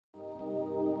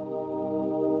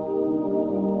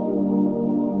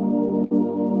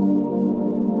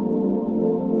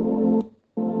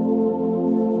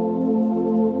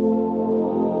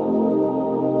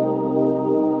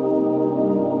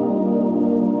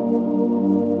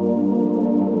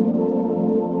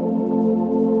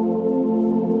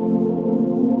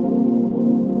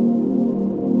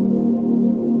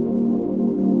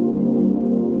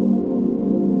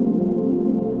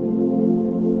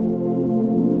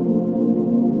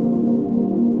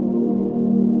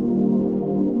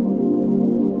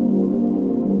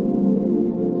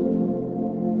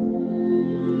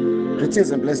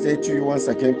Greetings and blessed day to you once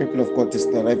again, people of God. This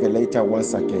is the Revelator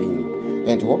once again,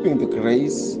 and hoping the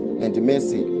grace and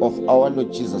mercy of our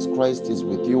Lord Jesus Christ is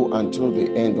with you until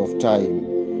the end of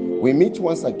time. We meet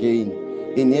once again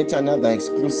in yet another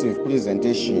exclusive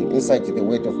presentation inside the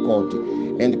Word of God,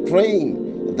 and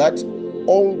praying that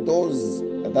all those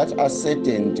that are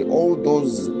saddened, all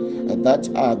those that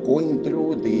are going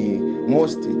through the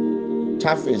most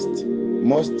toughest,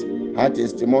 most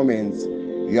hardest moments,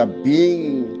 you are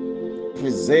being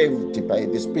preserved by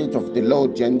the Spirit of the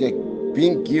Lord and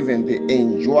being given the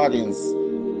endurance,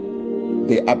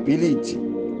 the ability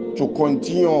to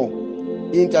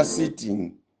continue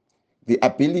interceding, the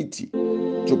ability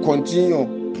to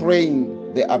continue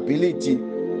praying, the ability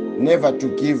never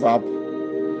to give up.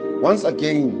 Once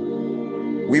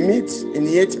again, we meet in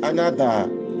yet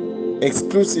another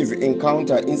exclusive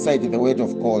encounter inside the Word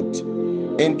of God.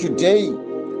 And today,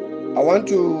 I want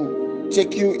to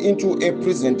take you into a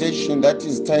presentation that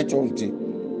is titled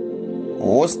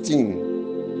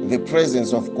Hosting the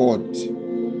Presence of God.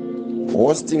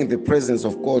 Hosting the Presence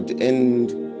of God.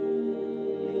 And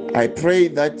I pray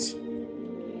that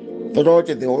throughout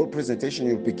the whole presentation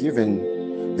you'll be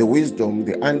given the wisdom,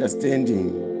 the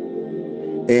understanding,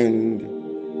 and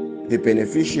the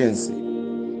beneficiency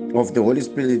of the Holy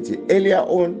Spirit. Earlier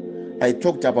on, I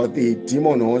talked about the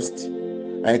demon host.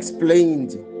 I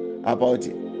explained about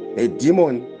a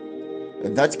demon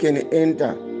that can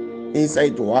enter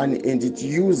inside one, and it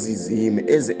uses him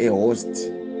as a host,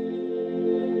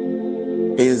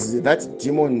 as that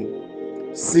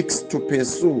demon seeks to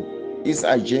pursue its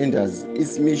agendas,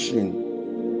 its mission,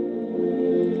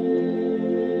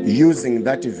 using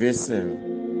that vessel.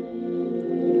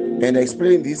 And I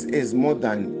explain this as more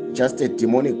than just a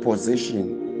demonic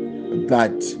possession,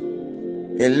 but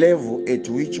a level at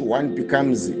which one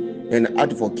becomes an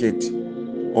advocate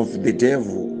of the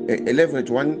devil, a level at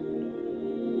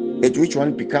which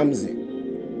one becomes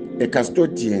a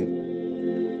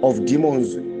custodian of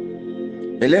demons,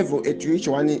 a level at which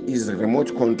one is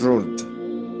remote controlled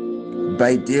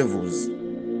by devils.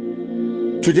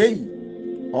 Today,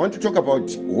 I want to talk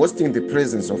about hosting the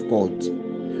presence of God.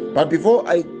 But before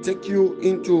I take you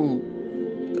into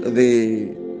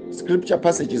the scripture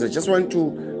passages, I just want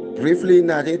to briefly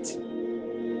narrate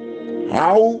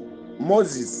how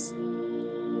Moses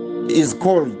is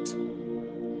called,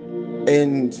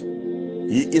 and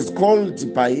he is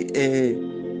called by a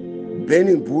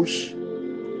burning bush,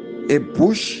 a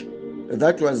bush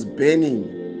that was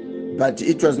burning, but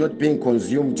it was not being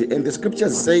consumed. And the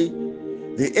scriptures say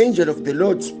the angel of the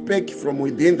Lord spake from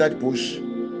within that bush.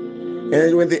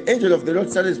 And when the angel of the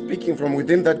Lord started speaking from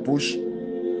within that bush,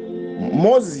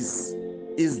 Moses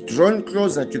is drawn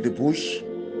closer to the bush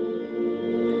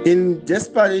in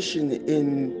desperation,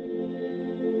 in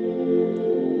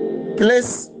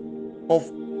place of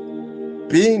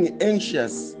being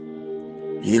anxious.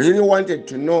 He really wanted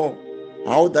to know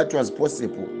how that was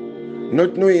possible,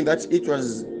 not knowing that it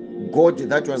was God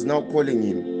that was now calling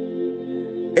him.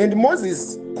 And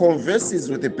Moses converses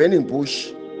with the burning bush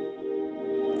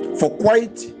for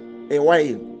quite a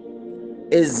while,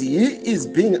 as he is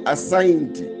being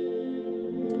assigned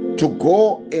to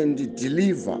go and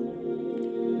deliver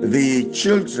the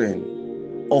children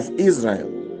of Israel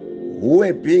who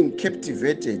were being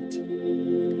captivated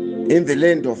in the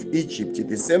land of Egypt,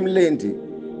 the same land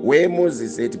where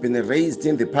Moses had been raised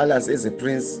in the palace as a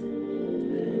prince.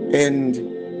 And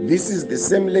this is the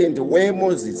same land where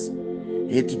Moses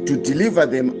had to deliver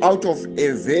them out of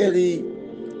a very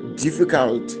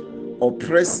difficult,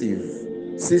 oppressive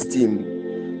system,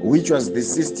 which was the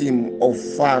system of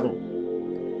Pharaoh.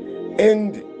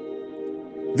 And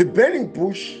the burning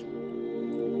bush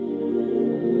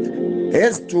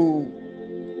has to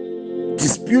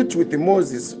dispute with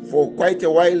Moses for quite a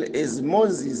while, as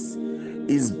Moses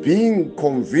is being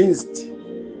convinced,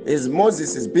 as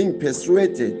Moses is being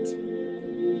persuaded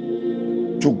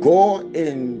to go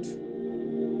and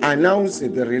announce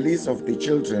the release of the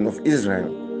children of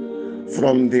Israel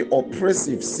from the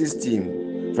oppressive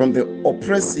system, from the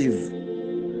oppressive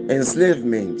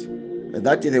enslavement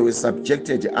that they were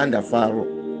subjected under Pharaoh.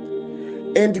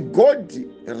 And God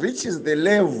reaches the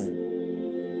level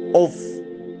of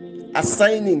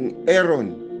assigning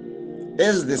Aaron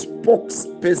as the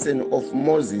spokesperson of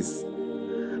Moses,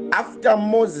 after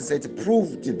Moses had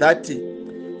proved that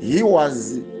he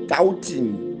was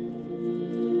doubting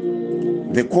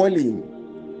the calling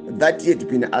that he had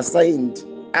been assigned,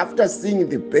 after seeing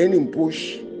the burning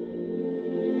bush,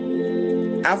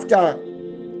 after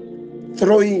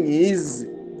throwing his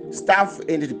staff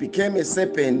and it became a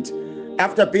serpent,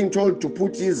 after being told to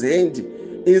put his hand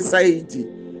inside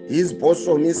his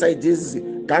bosom, inside his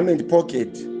garment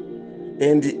pocket,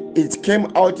 and it came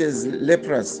out as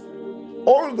leprous.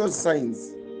 All those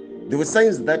signs, they were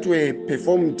signs that were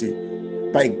performed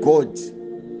by God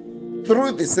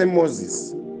through the same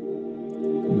Moses.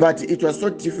 But it was so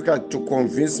difficult to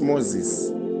convince Moses,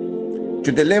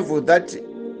 to the level that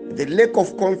the lack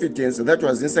of confidence that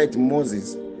was inside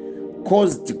Moses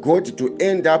caused God to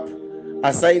end up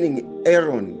assigning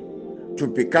Aaron to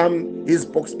become his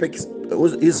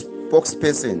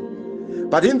spokesperson.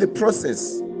 But in the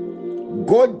process,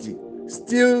 God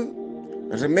still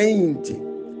remained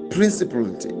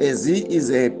principled, as he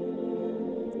is a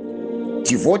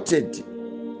devoted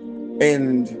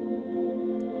and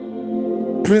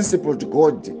principled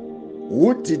God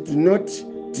who did not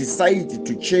decide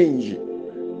to change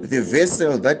the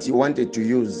vessel that he wanted to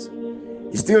use.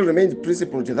 He still remained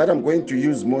principled that I'm going to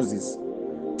use Moses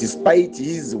despite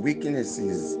his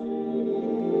weaknesses,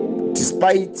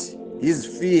 despite his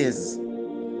fears,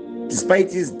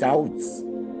 despite his doubts,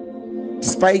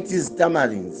 despite his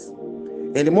stammerings.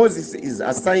 And Moses is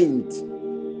assigned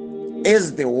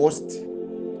as the host,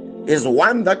 as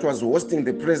one that was hosting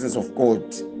the presence of God.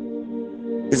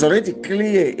 It's already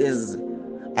clear, as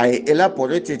I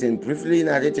elaborated and briefly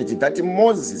narrated, that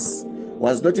Moses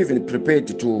was not even prepared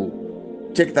to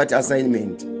take that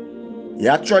assignment. He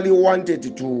actually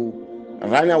wanted to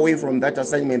run away from that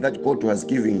assignment that God was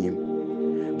giving him.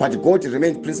 But God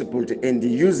remained principled, and he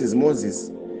uses Moses.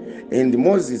 And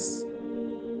Moses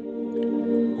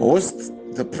hosts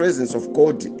the presence of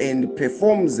God and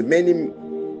performs many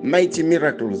mighty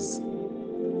miracles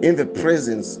in the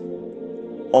presence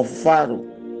of Pharaoh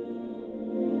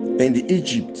and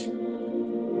Egypt.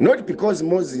 Not because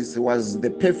Moses was the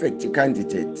perfect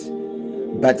candidate,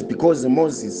 but because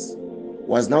Moses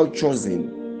was now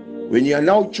chosen. When you are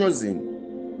now chosen,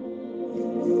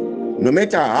 no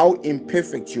matter how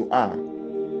imperfect you are,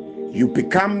 you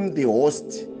become the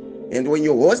host. And when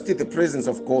you host the presence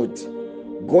of God,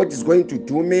 God is going to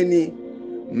do many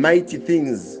mighty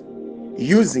things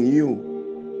using you.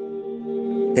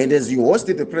 And as you host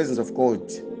the presence of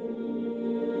God,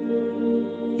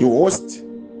 you host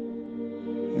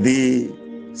the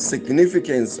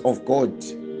significance of God,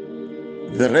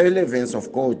 the relevance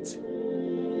of God.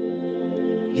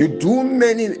 You do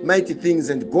many mighty things,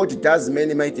 and God does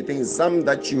many mighty things, some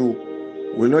that you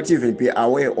will not even be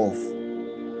aware of.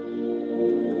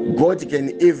 God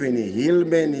can even heal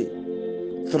many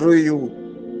through you.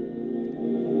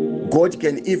 God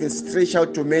can even stretch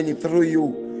out to many through you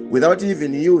without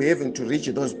even you having to reach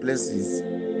those places.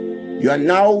 You are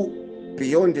now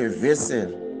beyond a vessel.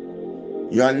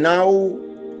 You are now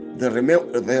the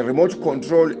remote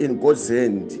control in God's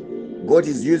hand. God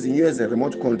is using you as a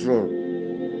remote control.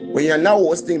 When you are now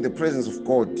hosting the presence of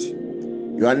God,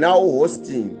 you are now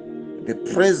hosting the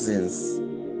presence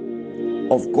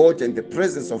of God, and the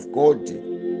presence of God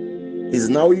is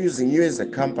now using you as a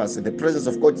compass. The presence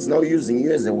of God is now using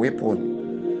you as a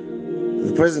weapon.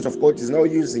 The presence of God is now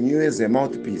using you as a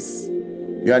mouthpiece.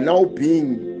 You are now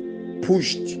being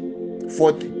pushed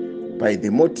forth by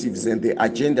the motives and the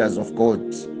agendas of God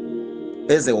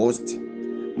as a host.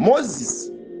 Moses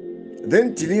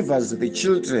then delivers the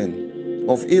children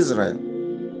of Israel,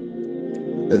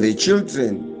 the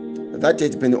children that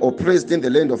had been oppressed in the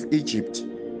land of Egypt.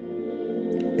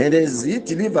 And as he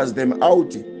delivers them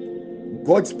out,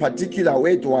 God's particular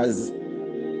word was,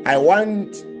 I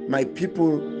want my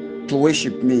people to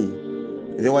worship me.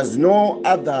 There was no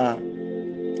other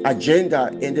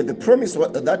agenda, and the promise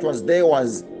that was there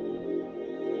was,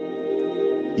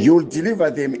 you'll deliver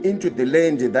them into the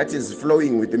land that is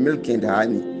flowing with milk and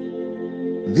honey.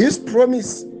 This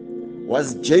promise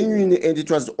was genuine, and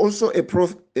it was also a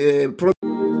promise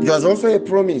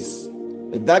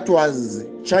that was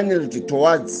channeled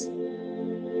towards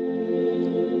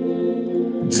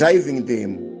driving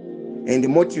them and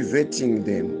motivating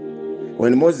them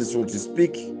when Moses would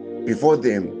speak before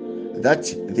them,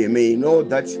 that they may know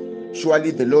that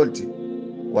surely the Lord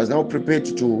was now prepared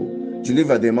to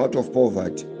deliver them out of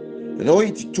poverty. Though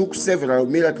it took several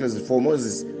miracles for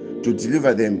Moses to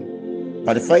deliver them,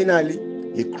 but finally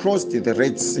he crossed the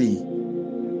Red Sea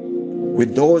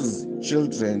with those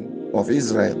children of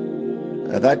Israel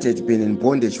that had been in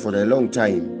bondage for a long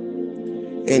time,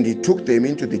 and he took them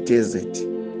into the desert.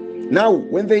 Now,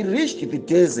 when they reached the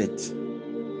desert,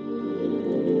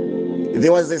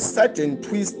 there was a certain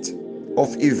twist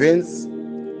of events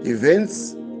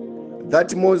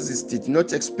that Moses did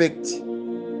not expect.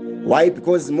 Why?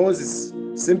 Because Moses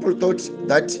simply thought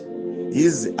that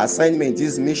his assignment,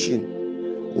 his mission,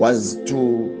 was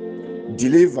to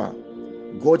deliver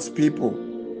God's people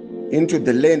into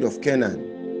the land of Canaan.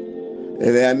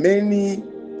 There are many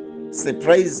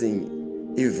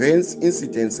surprising events,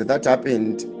 incidents that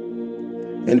happened.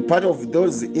 And part of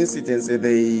those incidents,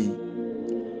 they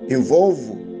involve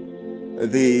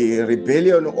the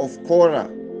rebellion of Korah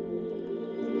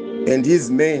and his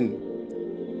men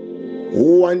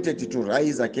who wanted to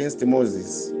rise against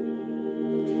Moses.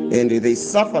 And they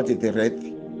suffered the wrath.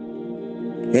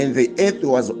 And the earth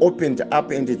was opened up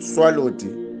and it swallowed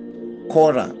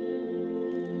Korah.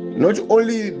 Not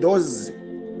only those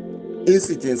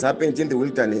incidents happened in the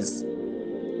wilderness,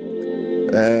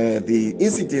 the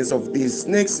incidents of the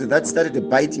snakes that started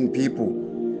biting people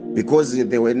because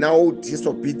they were now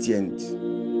disobedient,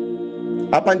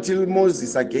 up until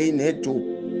Moses again had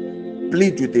to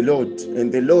plead with the Lord,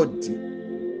 and the Lord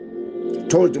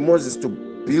told Moses to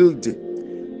build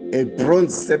a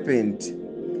bronze serpent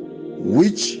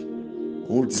which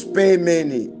would spare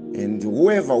many, and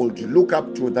whoever would look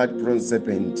up to that bronze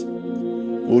serpent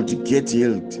would get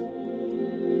healed.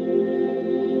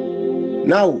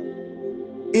 Now,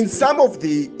 in some of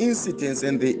the incidents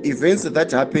and the events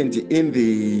that happened in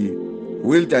the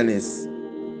wilderness,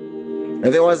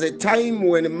 there was a time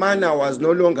when manna was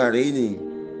no longer raining,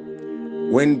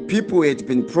 when people had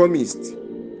been promised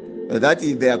that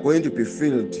they are going to be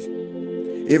filled,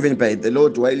 even by the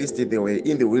Lord, whilst they were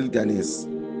in the wilderness.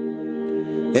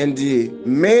 And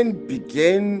men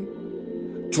began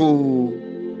to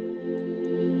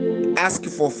ask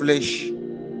for flesh,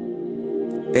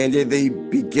 and they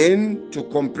began to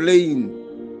complain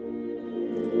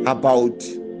about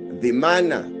the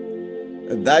manna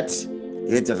that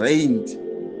had rained,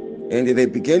 and they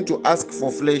began to ask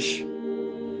for flesh.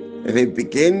 They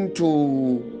began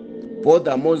to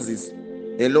bother Moses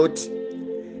a lot,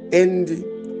 and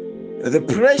the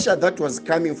pressure that was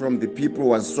coming from the people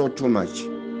was so too much.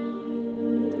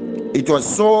 It was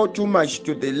so too much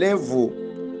to the level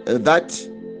that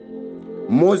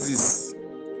Moses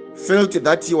felt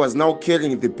that he was now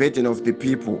carrying the burden of the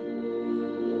people.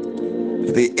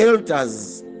 The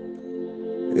elders,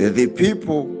 the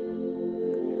people,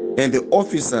 and the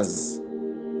officers,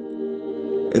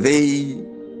 they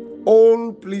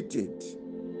all pleaded.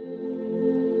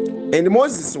 And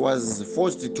Moses was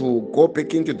forced to go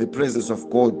back into the presence of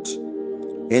God.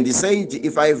 And he said,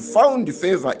 if I have found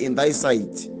favor in thy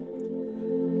sight,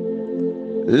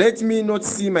 let me not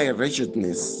see my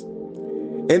wretchedness.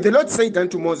 And the Lord said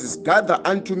unto Moses, gather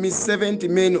unto me 70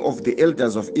 men of the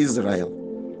elders of Israel,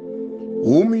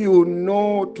 whom you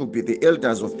know to be the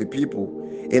elders of the people,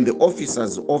 and the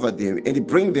officers over them, and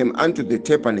bring them unto the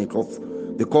tabernacle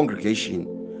of the congregation,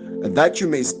 that you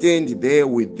may stand there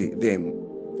with them.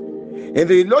 And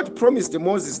the Lord promised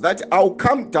Moses that I'll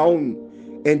come down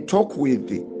and talk with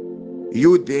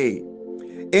you there,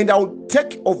 and I'll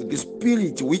take of the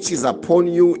spirit which is upon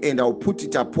you, and I'll put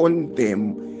it upon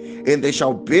them, and they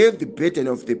shall bear the burden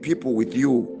of the people with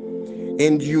you,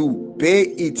 and you bear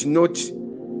it not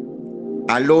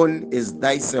alone as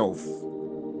thyself.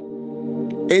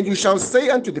 And you shall say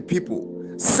unto the people,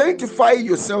 sanctify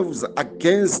yourselves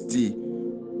against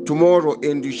tomorrow,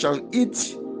 and you shall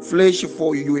eat flesh,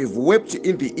 for you have wept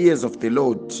in the ears of the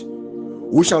Lord,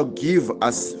 who shall give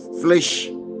us flesh.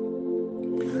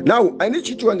 Now, I need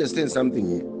you to understand something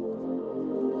here.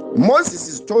 Moses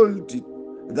is told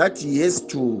that he has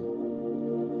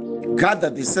to gather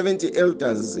the 70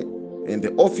 elders and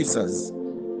the officers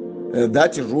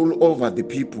that rule over the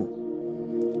people.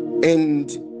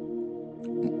 And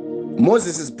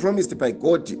Moses is promised by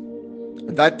God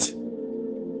that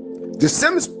the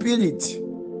same spirit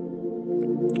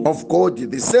of God,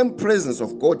 the same presence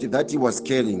of God that he was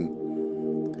carrying,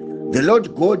 the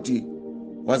Lord God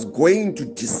was going to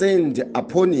descend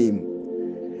upon him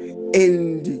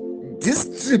and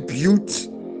distribute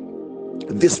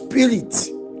the spirit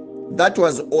that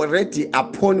was already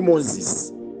upon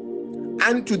Moses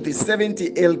unto the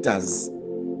 70 elders.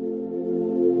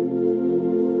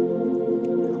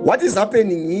 What is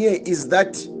happening here is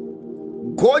that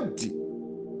God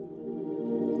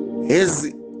has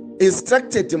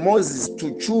instructed Moses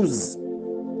to choose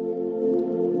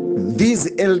these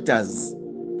elders,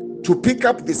 to pick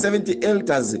up the 70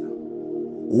 elders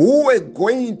who were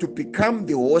going to become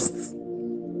the hosts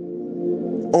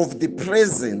of the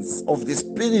presence of the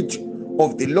Spirit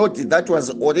of the Lord that was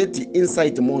already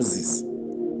inside Moses.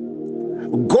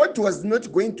 God was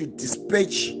not going to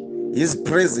dispatch his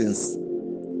presence.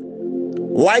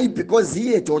 Why? Because he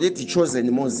had already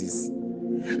chosen Moses.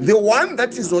 The one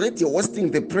that is already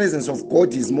hosting the presence of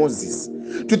God is Moses.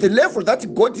 To the level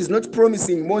that God is not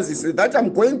promising Moses that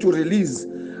I'm going to release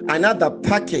another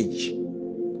package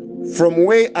from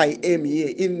where I am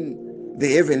here in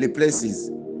the heavenly places,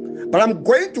 but I'm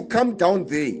going to come down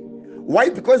there Why?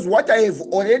 Because what I have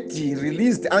already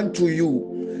released unto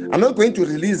you, I'm not going to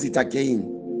release it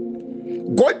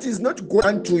again. God is not going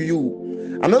unto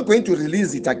you, I'm not going to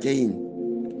release it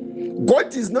again.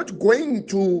 God is not going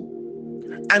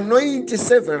to anoint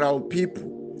several people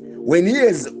when he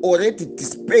has already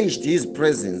dispatched his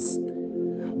presence.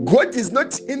 God is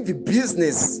not in the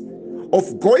business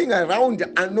of going around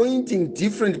anointing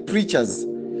different preachers.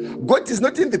 God is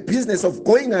not in the business of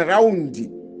going around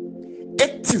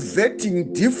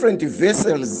activating different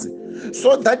vessels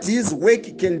so that his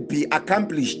work can be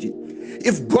accomplished.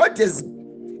 If God has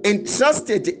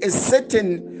entrusted a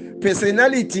certain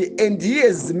personality and he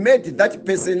has made that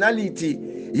personality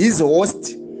his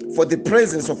host for the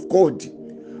presence of God,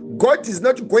 God is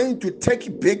not going to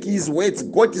take back his words.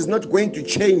 God is not going to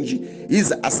change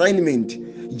his assignment.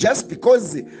 Just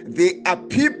because there are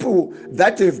people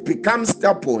that have become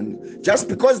stubborn, just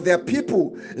because there are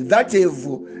people that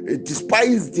have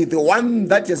despised the one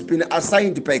that has been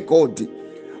assigned by God.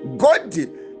 God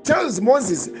tells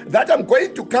Moses that I'm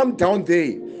going to come down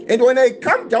there. And when I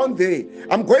come down there,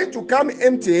 I'm going to come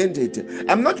empty-handed.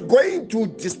 I'm not going to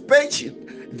dispatch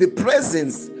the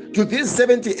presence to these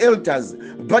 70 elders,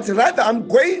 but rather I'm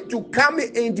going to come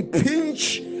and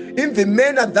pinch in the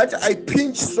manner that I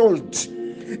pinch salt.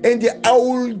 And I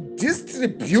will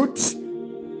distribute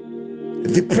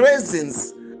the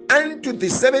presence unto the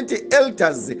 70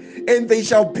 elders, and they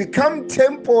shall become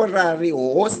temporary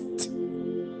hosts,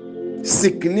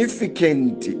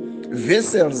 significant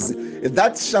vessels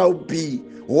that shall be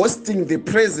hosting the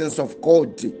presence of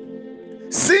God.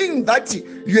 Seeing that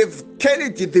you have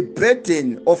carried the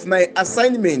burden of my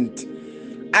assignment,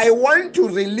 I want to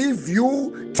relieve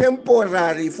you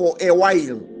temporarily for a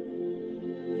while.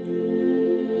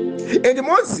 And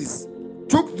Moses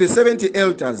took the 70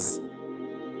 elders.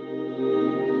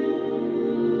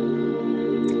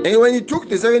 And when he took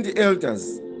the 70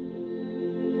 elders,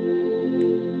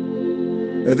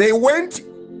 they went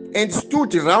and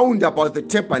stood round about the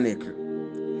tabernacle.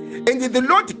 And the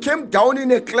Lord came down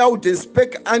in a cloud and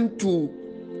spake unto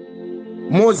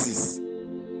Moses.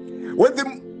 When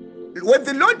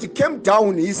the Lord came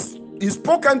down, he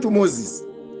spoke unto Moses.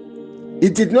 He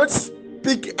did not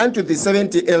speak unto the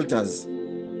 70 elders.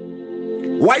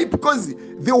 Why? Because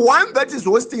the one that is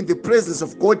hosting the presence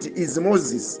of God is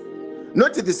Moses,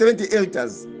 not the 70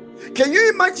 elders. Can you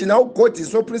imagine how God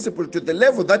is so principled to the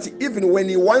level that even when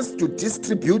he wants to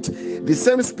distribute the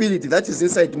same spirit that is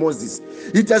inside Moses,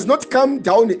 he does not come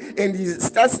down and he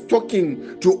starts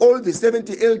talking to all the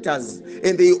 70 elders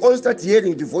and they all start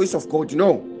hearing the voice of God?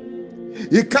 No.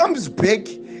 He comes back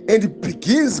and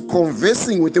begins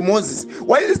conversing with Moses.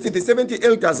 Whilst the 70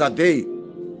 elders are there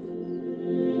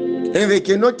and they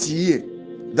cannot hear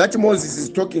that Moses is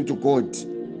talking to God.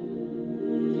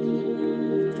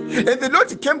 And the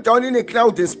Lord came down in a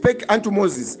cloud and spake unto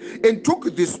Moses, and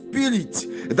took the spirit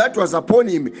that was upon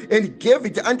him and gave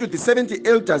it unto the 70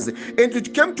 elders. And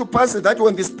it came to pass that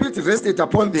when the spirit rested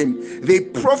upon them, they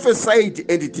prophesied,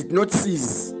 and it did not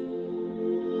cease.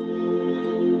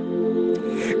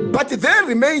 But there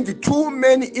remained 2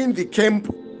 men in the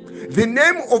camp. The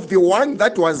name of the one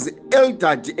that was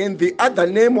Eldad, and the other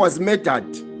name was Medad.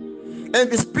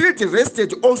 And the spirit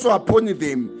rested also upon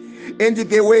them, and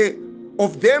they were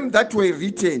of them that were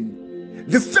written.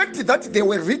 The fact that they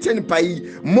were written by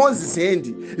Moses' hand,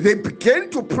 they began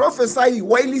to prophesy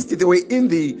whilst they were in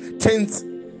the tents.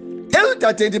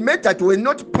 Eldad and Medad were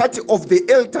not part of the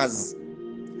elders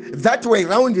that were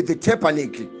around the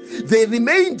tabernacle. They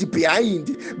remained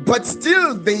behind, but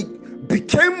still they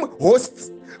became hosts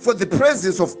for the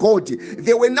presence of God.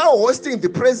 They were now hosting the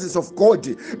presence of God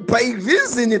by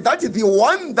reason that the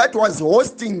one that was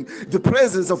hosting the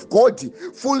presence of God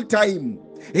full time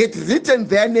had written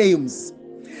their names.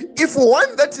 If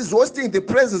one that is hosting the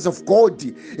presence of God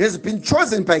has been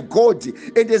chosen by God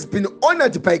and has been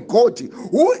honored by God,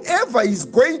 whoever is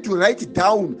going to write it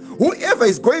down, whoever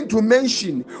is going to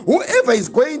mention, whoever is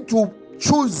going to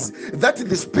choose that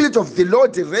the Spirit of the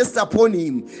Lord rests upon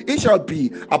him, it shall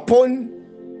be upon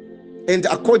and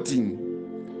according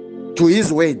to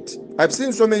his word. I've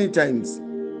seen so many times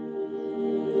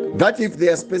that if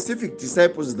there are specific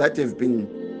disciples that have been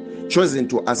chosen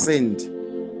to ascend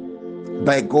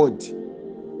by God,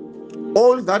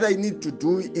 all that I need to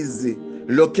do is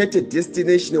locate a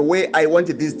destination where I want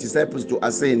these disciples to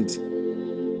ascend,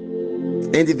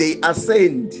 and they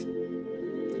ascend.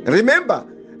 Remember,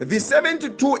 the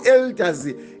 72 elders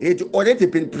had already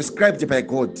been prescribed by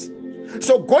God.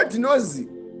 So God knows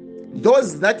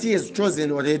those that he has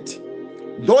chosen already,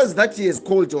 those that he has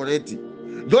called already,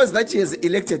 those that he has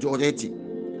elected already.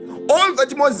 All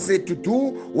that Moses had to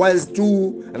do was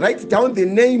to write down the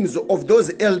names of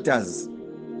those elders.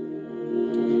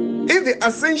 In the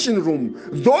ascension room,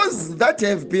 those that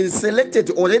have been selected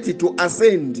already to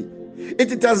ascend,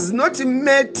 it does not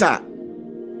matter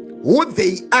who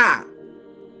they are,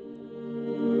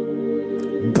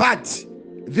 but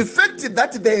the fact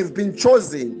that they have been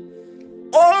chosen,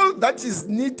 all that is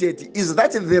needed is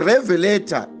that the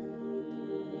Revelator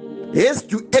has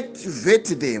to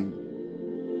activate them,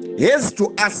 has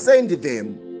to ascend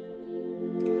them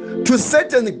to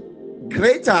certain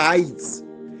greater heights,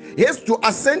 has to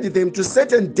ascend them to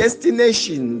certain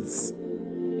destinations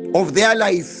of their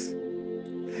life,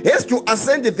 has to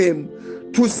ascend them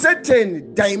to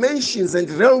certain dimensions and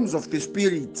realms of the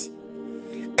spirit.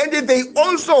 And they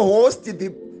also host the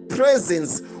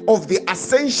presence of the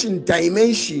ascension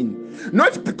dimension,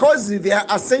 not because they are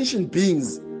ascension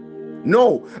beings,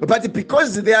 no, but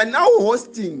because they are now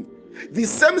hosting the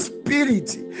same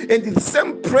spirit and the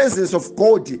same presence of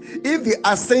God in the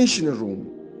ascension room.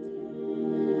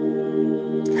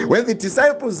 When the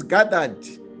disciples gathered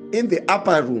in the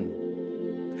upper room,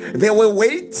 they were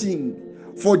waiting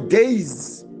for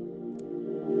days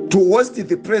to host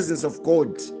the presence of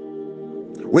God,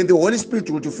 when the Holy Spirit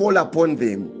would fall upon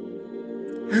them.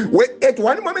 At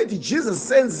one moment, Jesus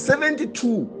sends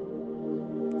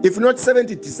 72, if not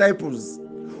 70 disciples,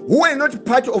 who were not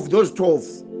part of those 12.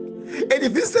 And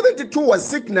this 72 was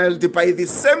signaled by the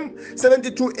same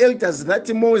 72 elders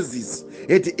that Moses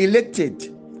had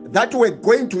elected, that were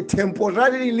going to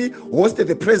temporarily host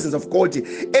the presence of God.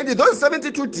 And those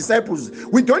 72 disciples,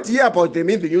 we don't hear about them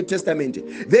in the New Testament.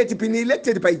 They had been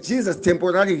elected by Jesus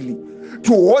temporarily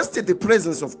to host the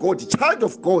presence of God. Child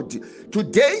of God,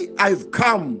 today I've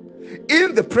come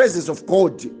in the presence of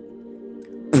God,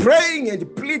 praying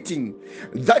and pleading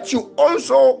that you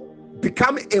also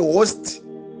become a host,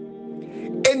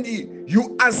 and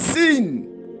you are seen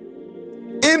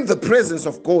in the presence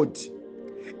of God,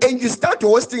 and you start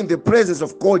hosting the presence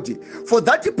of God for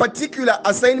that particular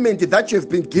assignment that you have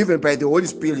been given by the Holy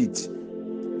Spirit.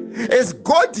 As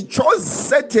God chose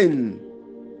certain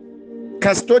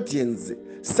custodians,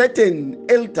 certain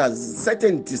elders,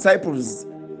 certain disciples,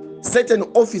 certain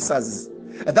officers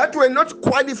that were not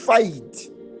qualified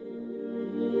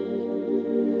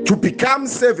to become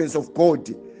servants of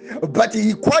God, but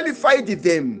He qualified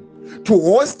them to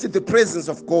host the presence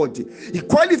of God. He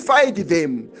qualified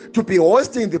them to be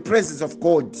hosting the presence of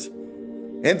God.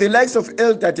 And the likes of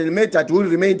Eldad and Medad, who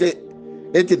remained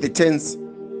at the tents,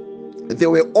 they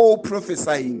were all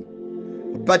prophesying,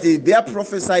 but their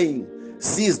prophesying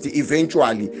ceased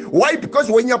eventually. Why? Because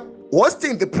when you're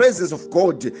hosting the presence of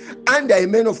God under a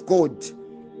man of God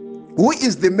who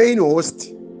is the main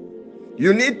host,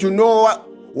 you need to know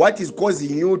what is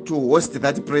causing you to host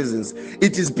that presence.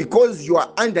 It is because you are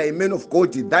under a man of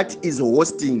God that is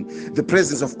hosting the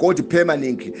presence of God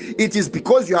permanently. It is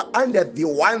because you are under the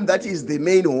one that is the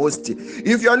main host.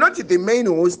 If you are not the main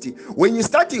host, when you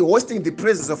start hosting the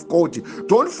presence of God,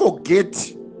 don't forget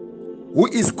who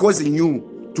is causing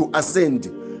you to ascend.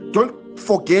 Don't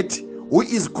forget who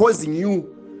is causing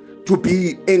you to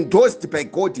be endorsed by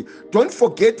God. Don't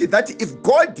forget that if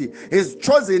God has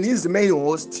chosen his main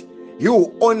host, he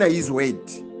will honor his word.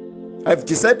 I have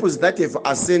disciples that have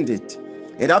ascended,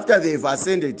 and after they have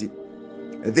ascended,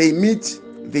 they meet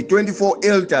the 24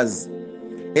 elders,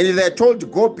 and they are told to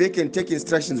go back and take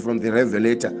instructions from the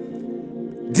Revelator.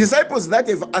 Disciples that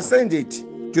have ascended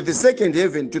to the second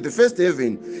heaven, to the first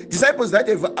heaven, disciples that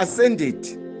have ascended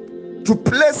to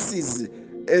places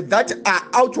that are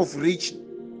out of reach,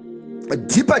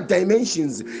 deeper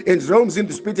dimensions and realms in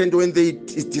the spirit, and when they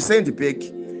descend back,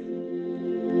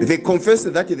 they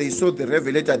confessed that they saw the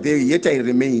Revelator there, yet I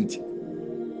remained.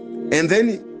 And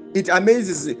then it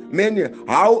amazes many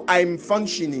how I'm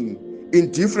functioning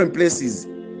in different places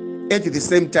at the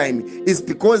same time. It's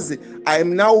because I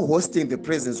am now hosting the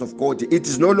presence of God. It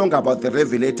is no longer about the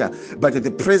Revelator, but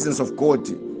the presence of God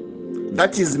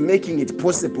that is making it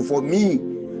possible for me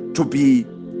to be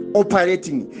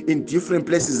operating in different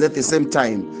places at the same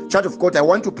time. Child of God, I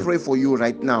want to pray for you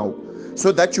right now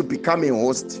so that you become a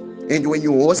host. And when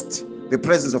you host the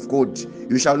presence of God,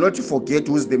 you shall not forget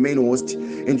who is the main host,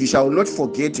 and you shall not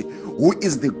forget who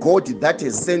is the God that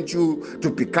has sent you to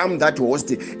become that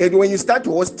host. And when you start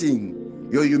hosting,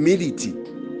 your humility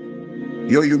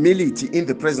in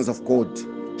the presence of God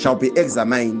shall be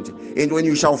examined. And when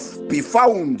you shall be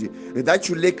found that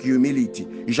you lack humility,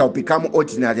 you shall become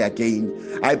ordinary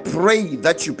again. I pray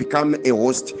that you become a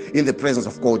host in the presence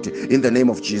of God in the name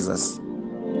of Jesus.